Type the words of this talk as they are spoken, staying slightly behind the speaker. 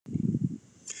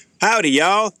Howdy,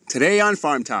 y'all. Today on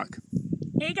Farm Talk.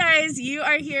 Hey guys, you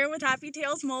are here with Happy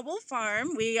Tales Mobile Farm.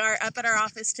 We are up at our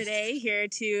office today here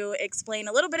to explain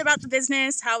a little bit about the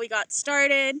business, how we got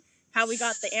started, how we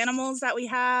got the animals that we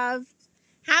have,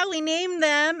 how we name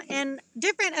them, and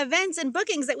different events and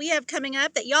bookings that we have coming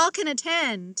up that y'all can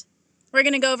attend. We're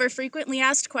going to go over frequently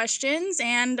asked questions,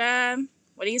 and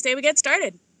what do you say we get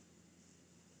started?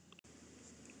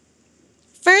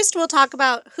 First, we'll talk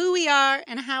about who we are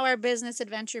and how our business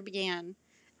adventure began.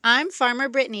 I'm Farmer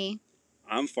Brittany.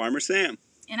 I'm Farmer Sam.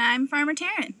 And I'm Farmer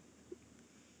Taryn.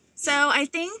 So I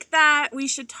think that we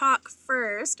should talk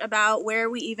first about where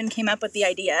we even came up with the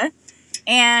idea.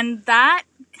 And that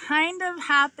kind of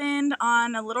happened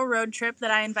on a little road trip that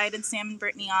I invited Sam and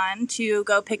Brittany on to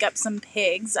go pick up some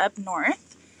pigs up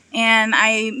north. And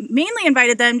I mainly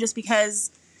invited them just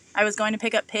because I was going to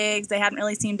pick up pigs. They hadn't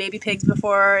really seen baby pigs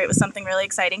before. It was something really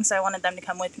exciting, so I wanted them to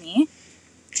come with me.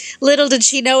 Little did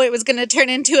she know it was going to turn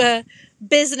into a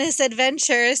business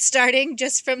adventure starting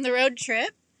just from the road trip.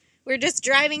 We're just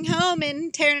driving home,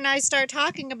 and Taryn and I start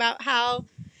talking about how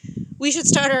we should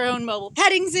start our own mobile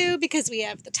petting zoo because we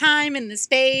have the time and the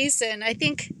space. And I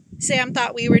think Sam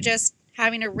thought we were just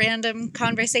having a random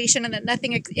conversation and that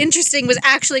nothing interesting was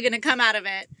actually going to come out of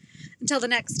it until the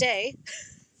next day.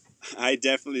 I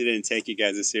definitely didn't take you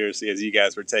guys as seriously as you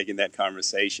guys were taking that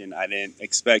conversation. I didn't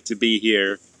expect to be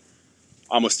here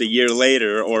almost a year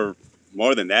later, or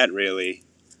more than that, really,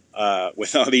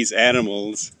 with all these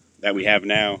animals that we have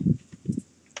now.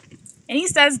 And he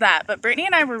says that, but Brittany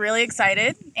and I were really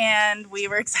excited, and we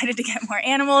were excited to get more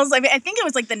animals. I mean, I think it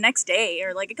was like the next day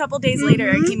or like a couple days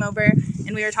later, I came over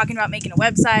and we were talking about making a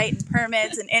website and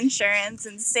permits and insurance,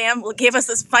 and Sam gave us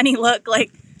this funny look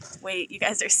like, wait, you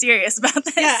guys are serious about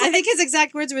this? Yeah, I think his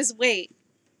exact words was, wait,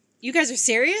 you guys are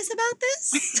serious about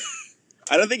this?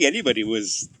 I don't think anybody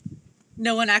was...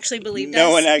 No one actually believed us?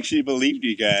 No one actually believed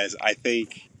you guys. I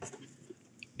think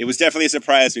it was definitely a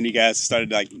surprise when you guys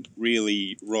started like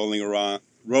really rolling along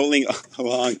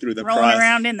through the process. Rolling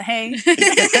around in the hay.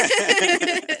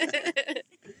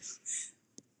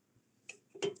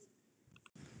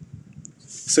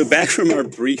 So back from our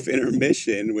brief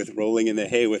intermission with rolling in the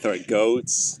hay with our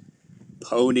goats,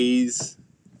 ponies,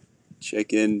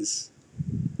 chickens,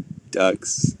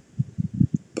 ducks,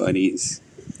 bunnies,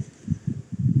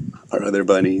 our other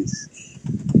bunnies,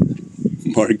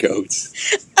 more goats.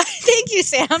 Thank you,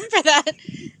 Sam, for that.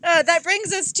 That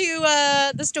brings us to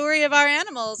the story of our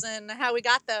animals and how we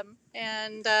got them.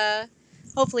 And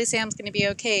hopefully Sam's going to be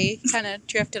okay. Kind of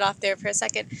drifted off there for a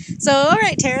second. So, all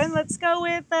right, Taryn, let's go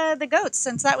with the goats,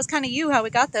 since that was kind of how we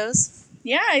got those.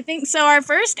 Yeah, I think so. Our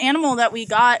first animal that we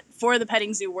got for the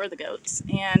petting zoo were the goats.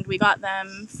 And we got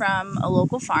them from a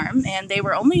local farm. And they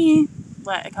were only,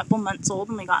 a couple months old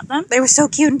when we got them. They were so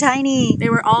cute and tiny. They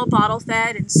were all bottle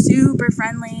fed and super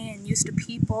friendly and used to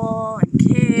people and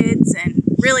kids, and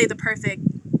really the perfect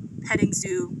petting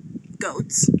zoo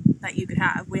goats that you could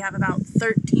have. We have about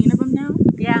 13 of them now.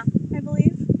 Yeah. I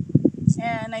believe.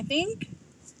 And I think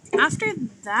after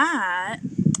that,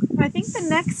 I think the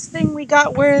next thing we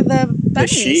got were the bunnies. The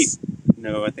sheep.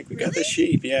 No, I think we got the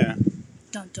sheep, yeah.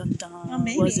 Dun dun dun. Oh,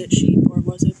 maybe. Was it sheep or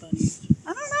was it bunnies?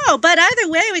 I don't know, but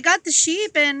either way, we got the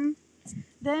sheep, and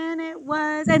then it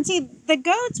was... And see, the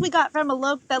goats we got from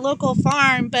that local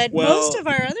farm, but most of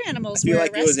our other animals were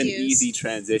rescues. I feel like it was an easy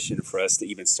transition for us to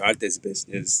even start this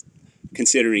business,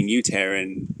 considering you,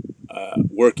 Taryn,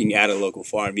 working at a local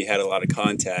farm. You had a lot of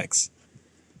contacts.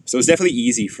 So it was definitely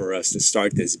easy for us to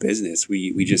start this business.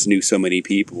 We just knew so many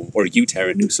people, or you,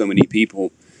 Taryn, knew so many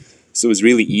people. So it was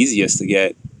really easiest to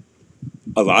get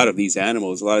a lot of these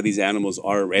animals. A lot of these animals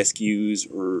are rescues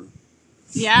or...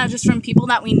 Yeah, just from people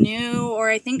that we knew, or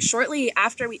I think shortly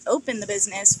after we opened the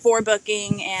business, for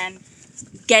booking and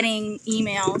getting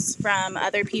emails from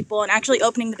other people and actually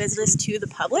opening the business to the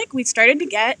public, we started to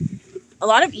get a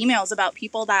lot of emails about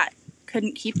people that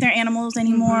couldn't keep their animals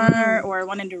anymore or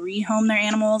wanted to rehome their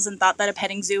animals and thought that a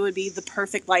petting zoo would be the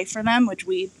perfect life for them, which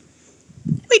we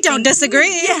don't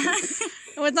disagree. Yeah.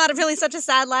 It was not really such a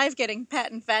sad life getting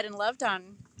pet and fed and loved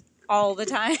on all the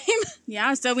time.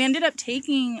 Yeah, so we ended up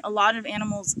taking a lot of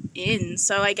animals in.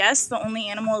 So I guess the only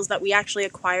animals that we actually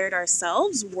acquired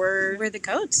ourselves were the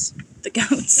goats. The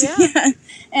goats. Yeah.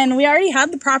 And we already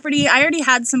had the property. I already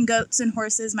had some goats and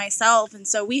horses myself. And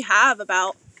so we have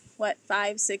about,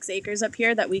 5-6 acres up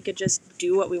here that we could just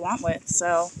do what we want with.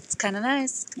 So it's kind of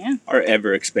nice. Yeah. Our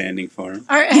ever-expanding farm.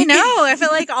 I know. I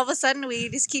feel like all of a sudden we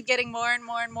just keep getting more and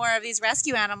more and more of these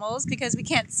rescue animals because we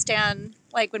can't stand,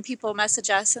 like, when people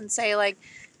message us and say, like,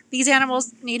 these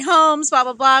animals need homes, blah,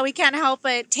 blah, blah. We can't help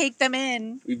but take them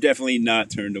in. We've definitely not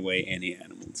turned away any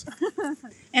animals. goats.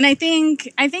 And I think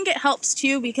it helps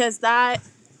too because that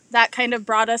kind of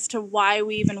brought us to why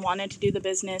we even wanted to do the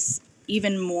business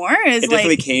even more. Is It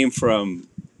definitely came from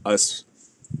us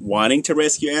wanting to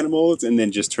rescue animals and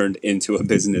then just turned into a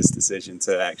business decision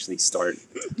to actually start.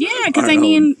 yeah, because our I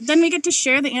mean, own. then we get to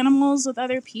share the animals with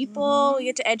other people. We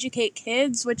get to educate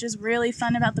kids, which is really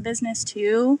fun about the business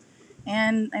too.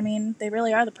 And I mean, they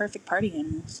really are the perfect party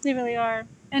animals. They really are.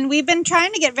 And we've been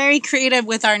trying to get very creative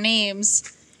with our names.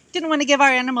 Didn't want to give our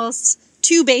animals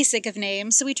too basic of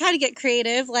names, so we tried to get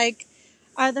creative. Like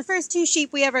the first 2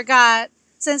 sheep we ever got,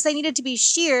 since they needed to be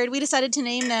sheared, we decided to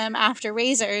name them after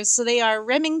razors. So they are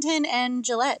Remington and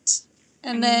Gillette.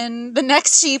 And then the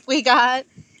next sheep we got,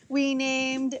 we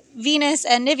named Venus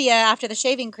and Nivea after the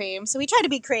shaving cream. So we try to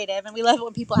be creative, and we love it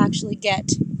when people actually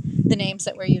get the names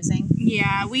that we're using.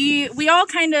 Yeah, we all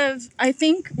kind of, I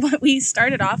think what we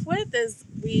started off with is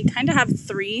we kind of have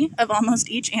 3 of almost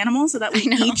each animal so that we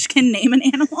each can name an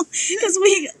animal. Because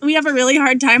we have a really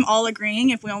hard time all agreeing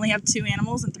if we only have 2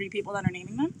 animals and 3 people that are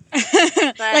naming them.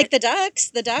 But, Like the ducks.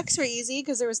 The ducks were easy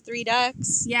because there was 3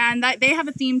 ducks. yeah, and they have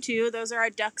a theme too. Those are our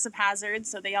ducks of hazard,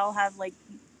 so they all have like...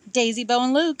 Daisy, Bo,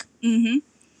 and Luke. Mm-hmm.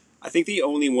 I think the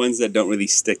only ones that don't really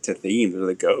stick to themes are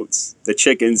the goats. The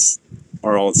chickens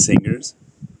are all singers.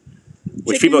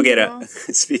 Which people get a...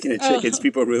 Speaking of chickens,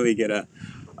 people really get a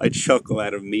chuckle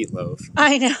out of Meatloaf.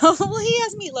 I know. Well, he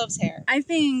has Meatloaf's hair. I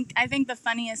think the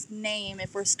funniest name,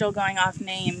 if we're still going off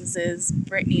names, is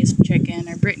Brittany's chicken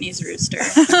or Brittany's rooster.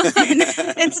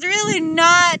 It's really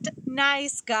not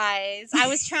nice, guys. I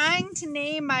was trying to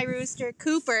name my rooster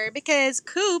Cooper because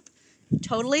Coop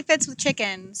totally fits with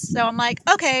chickens. So I'm like,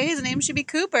 okay, his name should be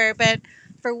Cooper, but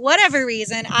for whatever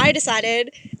reason, I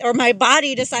decided, or my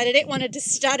body decided it wanted to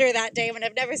stutter that day when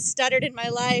I've never stuttered in my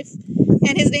life.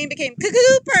 And his name became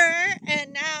Cooper,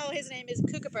 and now his name is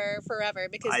Cooper forever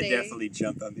because I definitely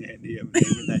jumped on the idea of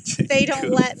naming that chicken. they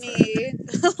don't let me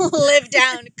live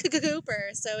down Cooper,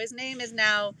 so his name is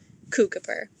now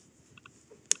Cooper.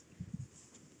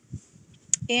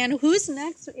 And who's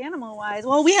next animal-wise?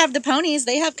 Well, we have the ponies.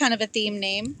 They have kind of a theme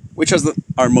name. Which was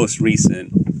our most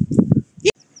recent.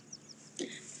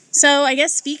 So I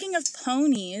guess speaking of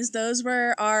ponies, those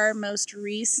were our most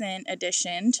recent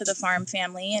addition to the farm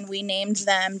family, and we named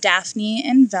them Daphne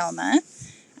and Velma.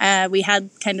 We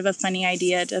had kind of a funny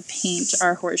idea to paint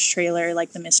our horse trailer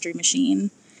like the Mystery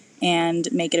Machine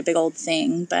and make it a big old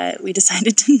thing, but we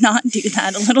decided to not do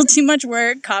that. A little too much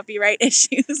work, copyright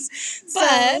issues.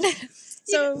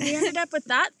 So we ended up with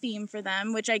that theme for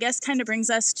them, which I guess kind of brings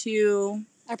us to...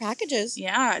 Our packages.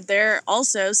 Yeah, they're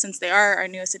also, since they are our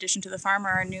newest addition to the farm,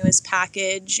 are our newest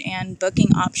package and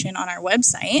booking option on our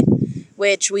website,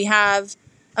 which we have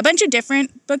a bunch of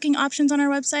different booking options on our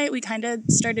website. We kind of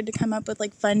started to come up with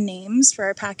like fun names for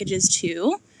our packages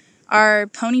too. Our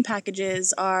pony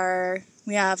packages are,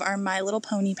 we have our My Little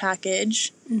Pony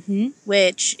package,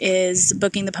 which is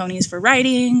booking the ponies for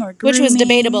riding or grooming. Which was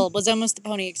debatable, was almost the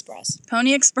Pony Express.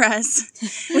 Pony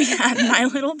Express. We have My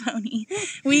Little Pony.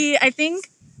 I think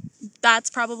that's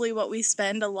probably what we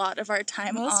spend a lot of our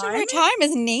time on. Most of our time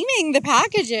is naming the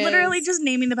packages. Literally just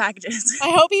naming the packages.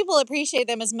 I hope people appreciate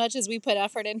them as much as we put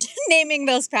effort into naming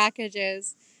those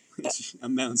packages. Which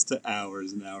amounts to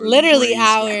hours and hours. Literally of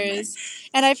hours.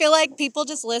 And I feel like people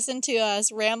just listen to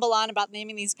us ramble on about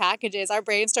naming these packages. Our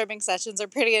brainstorming sessions are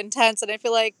pretty intense, and I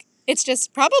feel like it's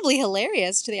just probably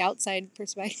hilarious to the outside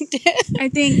perspective. I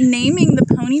think naming the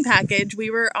pony package,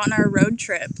 we were on our road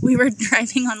trip. We were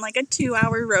driving on like a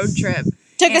 2-hour road trip.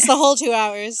 Took us the whole 2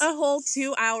 hours. A whole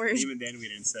 2 hours. Even then, we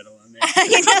didn't settle on that.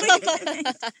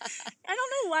 I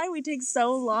don't know why we take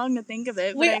so long to think of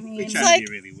it, but I mean... We try like, to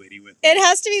be really witty with it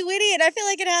has to be witty, and I feel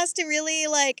like it has to really,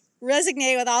 like,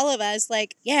 resonate with all of us.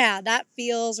 Like, yeah, that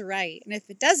feels right. And if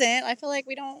it doesn't, I feel like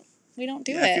we don't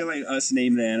do it. I feel like us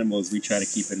naming the animals, we try to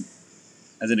keep it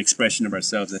as an expression of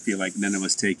ourselves. I feel like none of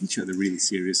us take each other really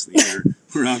seriously.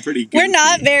 We're all pretty good. We're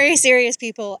not very serious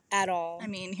people at all. I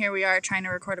mean, here we are trying to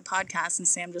record a podcast, and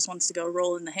Sam just wants to go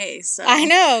roll in the hay, so... I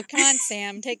know. Come on,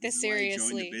 Sam. Take this I joined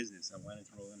seriously. the business. I wanted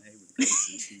to roll in hay with goats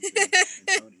and sheep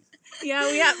and ponies. Yeah,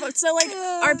 we have, so like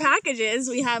our packages,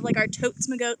 we have like our Totes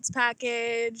My Goats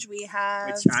package, we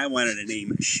have... Which I wanted to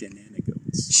name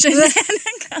Shenanigans.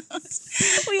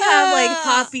 Shenanigans. We have like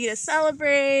Poppy to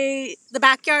Celebrate. The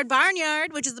Backyard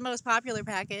Barnyard, which is the most popular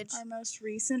package. Our most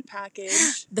recent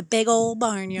package. The Big Old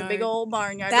Barnyard. The Big Old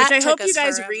Barnyard. That which I hope took you us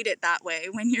guys forever. read it that way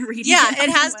when you're reading Yeah, it. on it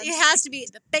the has to be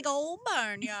the Big Old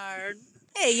Barnyard.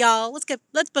 Hey y'all, let's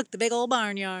book the Big Old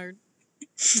Barnyard.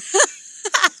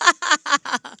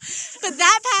 But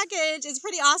that package is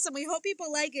pretty awesome. We hope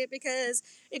people like it because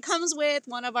it comes with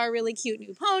one of our really cute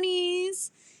new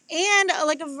ponies. and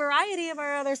like a variety of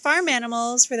our other farm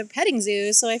animals for the petting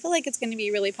zoo. So I feel like it's going to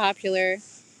be really popular.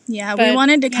 Yeah, we But,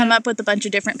 wanted to come yeah. up with a bunch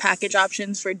of different package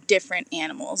options for different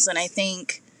animals. And I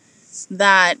think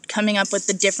that coming up with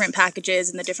the different packages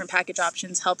and the different package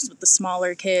options helps with the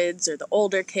smaller kids or the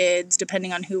older kids,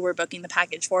 depending on who we're booking the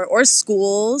package for, or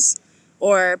schools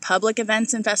or public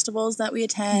events and festivals that we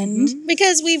attend.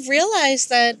 Because we've realized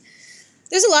that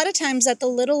there's a lot of times that the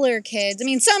littler kids, I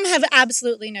mean, some have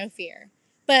absolutely no fear,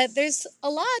 but there's a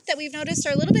lot that we've noticed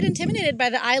are a little bit intimidated by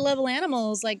the eye-level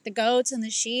animals like the goats and the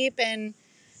sheep, and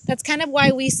that's kind of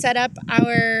why we set up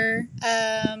our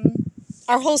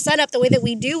whole setup the way that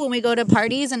we do when we go to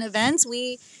parties and events.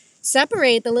 We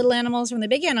separate the little animals from the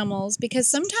big animals because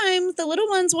sometimes the little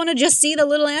ones want to just see the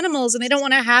little animals and they don't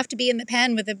want to have to be in the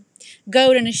pen with a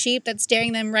goat and a sheep that's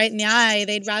staring them right in the eye.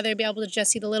 They'd rather be able to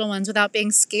just see the little ones without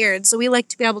being scared. So we like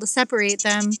to be able to separate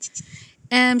them.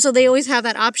 And so they always have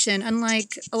that option.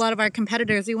 Unlike a lot of our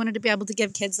competitors, we wanted to be able to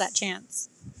give kids that chance.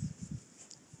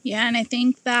 Yeah, and I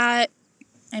think that,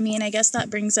 I guess that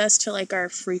brings us to like our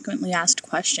frequently asked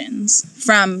questions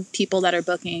from people that are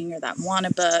booking or that want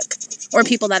to book, or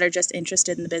people that are just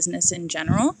interested in the business in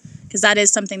general. Because that is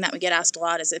something that we get asked a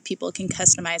lot, is if people can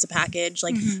customize a package.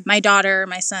 Like my daughter,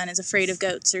 my son is afraid of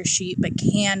goats or sheep, but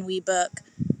can we book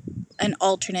an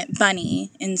alternate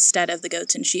bunny instead of the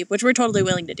goats and sheep, which we're totally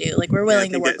willing to do. Like, we're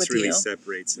willing to work with really you.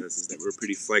 separates us, is that we're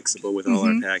pretty flexible with all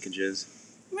our packages.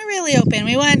 We're really open.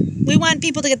 We want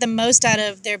people to get the most out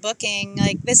of their booking.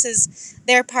 Like, this is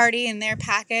their party and their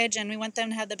package, and we want them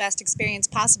to have the best experience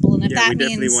possible. And if that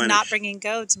means not bringing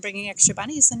goats and bringing extra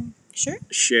bunnies, then sure.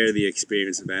 Share the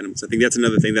experience of animals. I think that's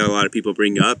another thing that a lot of people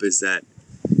bring up, is that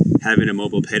having a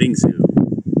mobile petting zoo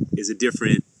is a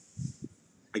different,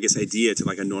 I guess, idea to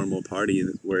like a normal party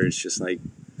where it's just like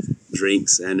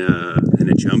drinks and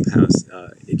a jump house.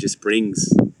 It just brings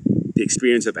the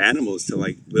experience of animals to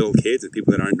like little kids and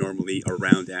people that aren't normally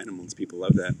around animals. People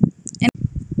love that.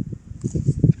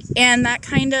 And that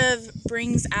kind of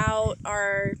brings out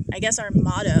our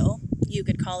motto, you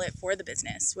could call it, for the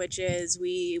business, which is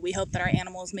we hope that our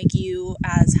animals make you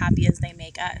as happy as they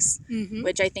make us,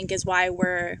 which I think is why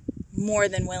we're more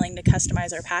than willing to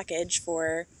customize our package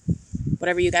for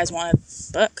whatever you guys want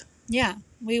to book. Yeah,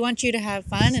 we want you to have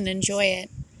fun and enjoy it.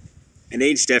 And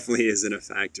age definitely isn't a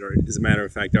factor. As a matter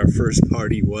of fact, our first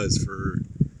party was for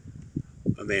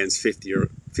a man's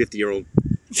 50-year-old. 50-year-old.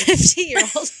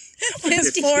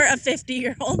 For a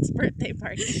 50-year-old's birthday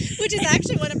party. Which is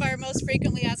actually one of our most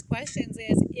frequently asked questions,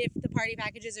 is if the party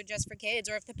packages are just for kids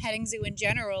or if the petting zoo in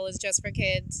general is just for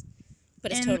kids.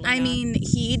 But it's totally not.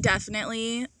 He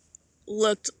definitely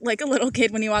looked like a little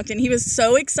kid when he walked in. He was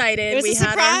so excited. It was we a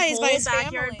surprise had our by whole his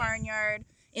backyard family. barnyard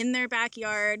in their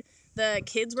backyard. The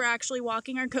kids were actually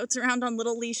walking our goats around on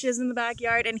little leashes in the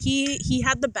backyard, and he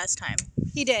had the best time.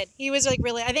 He did. He was like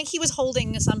really, I think he was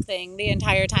holding something the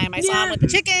entire time. I saw him with the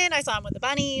chicken. I saw him with the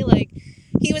bunny. Like,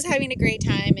 he was having a great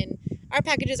time. And our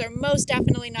packages are most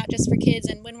definitely not just for kids.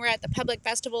 And when we're at the public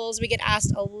festivals, we get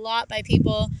asked a lot by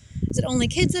people, is it only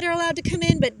kids that are allowed to come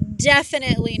in? But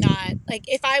definitely not. Like,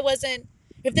 if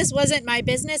this wasn't my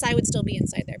business, I would still be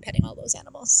inside there petting all those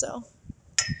animals. So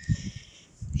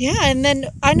yeah, and then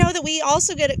I know that we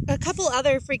also get a couple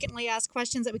other frequently asked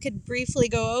questions that we could briefly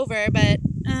go over, but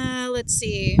let's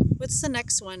see. What's the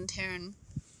next one, Taryn?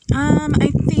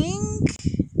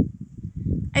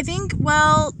 I think,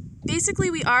 well, basically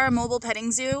we are a mobile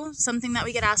petting zoo. Something that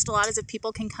we get asked a lot is if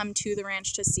people can come to the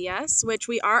ranch to see us, which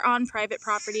we are on private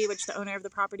property, which the owner of the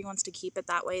property wants to keep it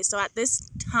that way. So at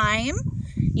this time,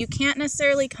 you can't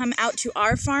necessarily come out to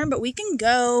our farm, but we can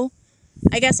go,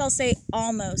 I guess I'll say,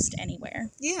 almost anywhere.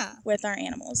 Yeah. With our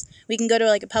animals. We can go to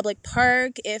like a public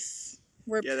park if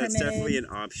we're permitted. That's definitely an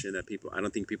option that I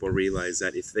don't think people realize,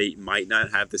 that if they might not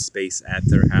have the space at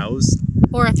their house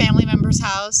or a family member's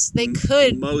house, they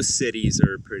could. Most cities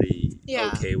are pretty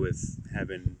okay with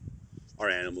having our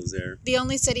animals there. The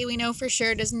only city we know for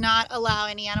sure does not allow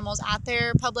any animals at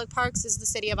their public parks is the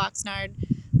city of Oxnard.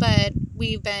 But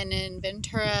we've been in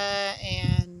Ventura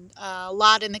and a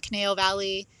lot in the Conejo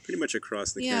Valley. Pretty much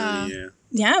across the county, yeah.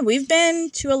 Yeah, we've been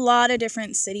to a lot of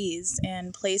different cities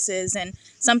and places, and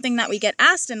something that we get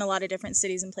asked in a lot of different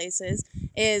cities and places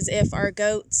is if our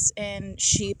goats and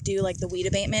sheep do like the weed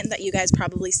abatement that you guys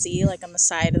probably see like on the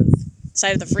side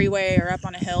of the freeway or up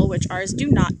on a hill, which ours do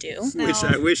not do. No. Which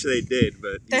I wish they did,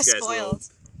 but They're these guys spoiled. are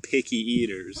picky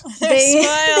eaters. They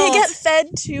get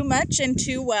fed too much and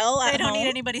too well at home. They don't eat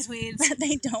anybody's weeds.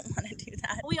 They don't want to do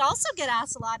that. We also get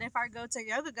asked a lot if our goats are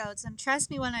yoga goats, and trust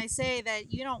me when I say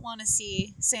that you don't want to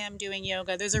see Sam doing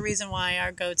yoga. There's a reason why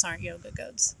our goats aren't yoga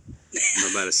goats.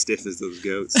 I'm about as stiff as those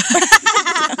goats.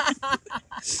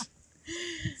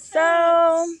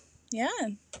 So, yeah,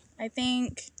 I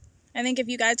think if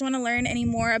you guys want to learn any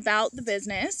more about the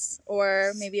business,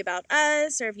 or maybe about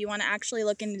us, or if you want to actually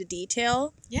look into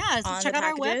detail, Yeah, so on check the out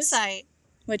our packages. website.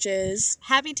 which is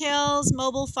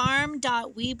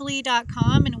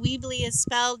happytailsmobilefarm.weebly.com, and Weebly is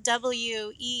spelled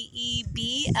Weebly.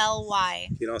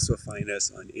 You can also find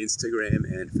us on Instagram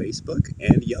and Facebook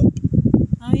and Yelp.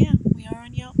 Oh yeah, we are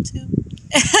on Yelp too.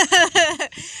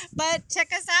 But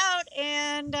check us out,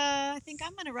 and I think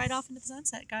I'm gonna ride off into the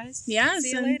sunset, guys. Yeah, See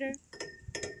you so- later.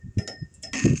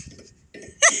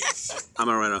 I'm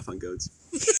gonna ride off on goats.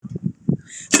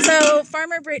 so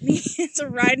Farmer Brittany is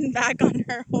riding back on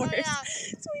her horse. Oh, yeah.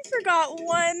 So we forgot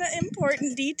one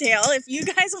important detail. If you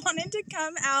guys wanted to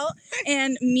come out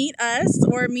and meet us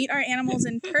or meet our animals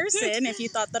in person, if you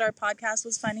thought that our podcast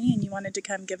was funny and you wanted to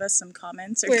come give us some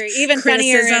comments or We're even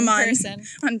funnier in criticism person.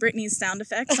 on Brittany's sound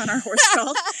effects on our horse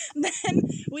call, then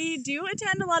we do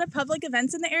attend a lot of public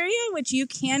events in the area, which you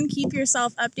can keep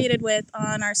yourself updated with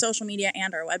on our social media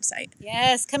and our website.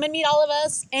 Yes, come and meet all of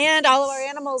us and all of our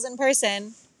animals in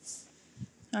person.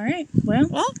 All right. Well,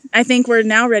 Well, I think we're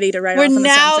now ready to ride We're off on the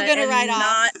now sunset gonna and ride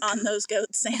off. not on those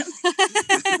goats, Sam.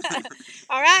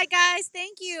 all right, guys.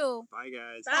 Thank you. Bye,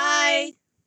 guys. Bye.